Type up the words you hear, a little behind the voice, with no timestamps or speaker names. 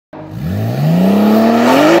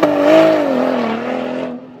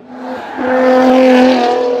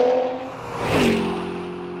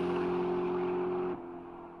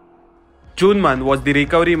June month was the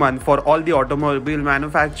recovery month for all the automobile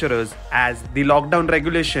manufacturers as the lockdown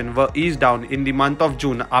regulation were eased down in the month of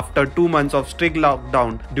June after 2 months of strict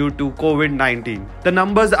lockdown due to COVID-19. The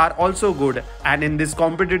numbers are also good, and in this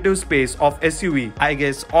competitive space of SUV, I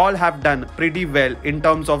guess all have done pretty well in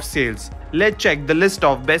terms of sales. Let's check the list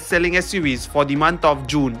of best-selling SUVs for the month of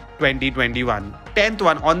June 2021. 10th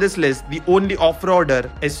one on this list, the only off-roader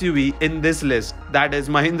SUV in this list, that is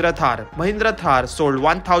Mahindra Thar. Mahindra Thar sold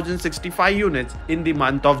 1065 units in the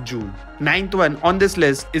month of June. 9th one on this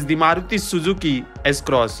list is the Maruti Suzuki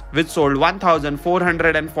SCross, which sold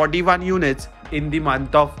 1441 units in the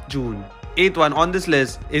month of June. 8th one on this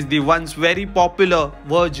list is the once very popular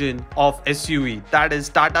version of SUV, that is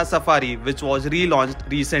Tata Safari, which was relaunched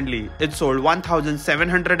recently. It sold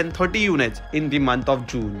 1730 units in the month of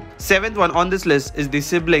June. 7th one on this list is the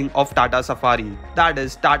sibling of Tata Safari, that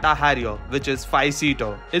is Tata Harrier, which is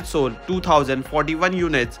 5-seater. It sold 2041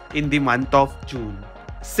 units in the month of June.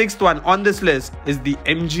 6th one on this list is the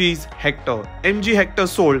MG's Hector. MG Hector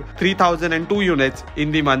sold 3002 units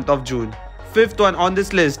in the month of June. 5th one on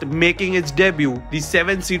this list, making its debut, the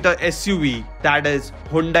 7-seater SUV, that is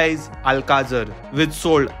Hyundai's Alcazar, which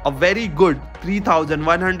sold a very good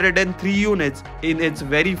 3103 units in its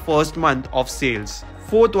very first month of sales.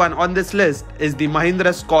 4th one on this list is the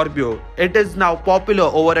Mahindra Scorpio. It is now popular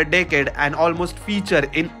over a decade and almost featured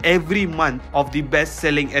in every month of the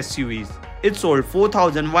best-selling SUVs. It sold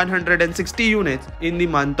 4160 units in the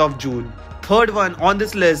month of June. 3rd one on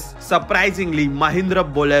this list, surprisingly, Mahindra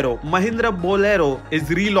Bolero. Mahindra Bolero is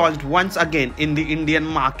relaunched once again in the Indian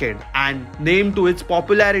market, and named to its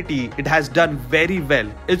popularity, it has done very well.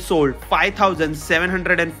 It sold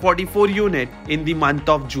 5744 units in the month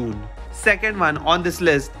of June. 2nd one on this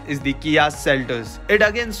list is the Kia Seltos. It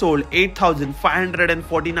again sold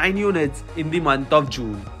 8549 units in the month of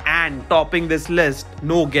June. And topping this list,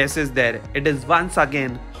 no guesses there, it is once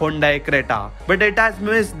again Hyundai Creta. But it has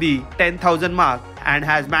missed the 10,000 mark and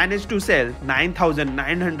has managed to sell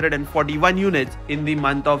 9941 units in the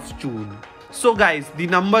month of June. So guys, the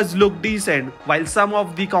numbers look decent, while some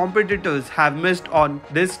of the competitors have missed on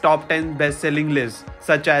this top 10 best-selling list,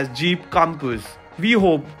 such as Jeep Compass. We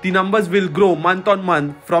hope the numbers will grow month on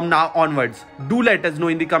month from now onwards. Do let us know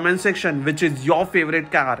in the comment section which is your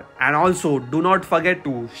favorite car, and also do not forget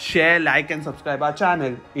to share, like and subscribe our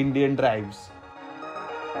channel Indian Drives.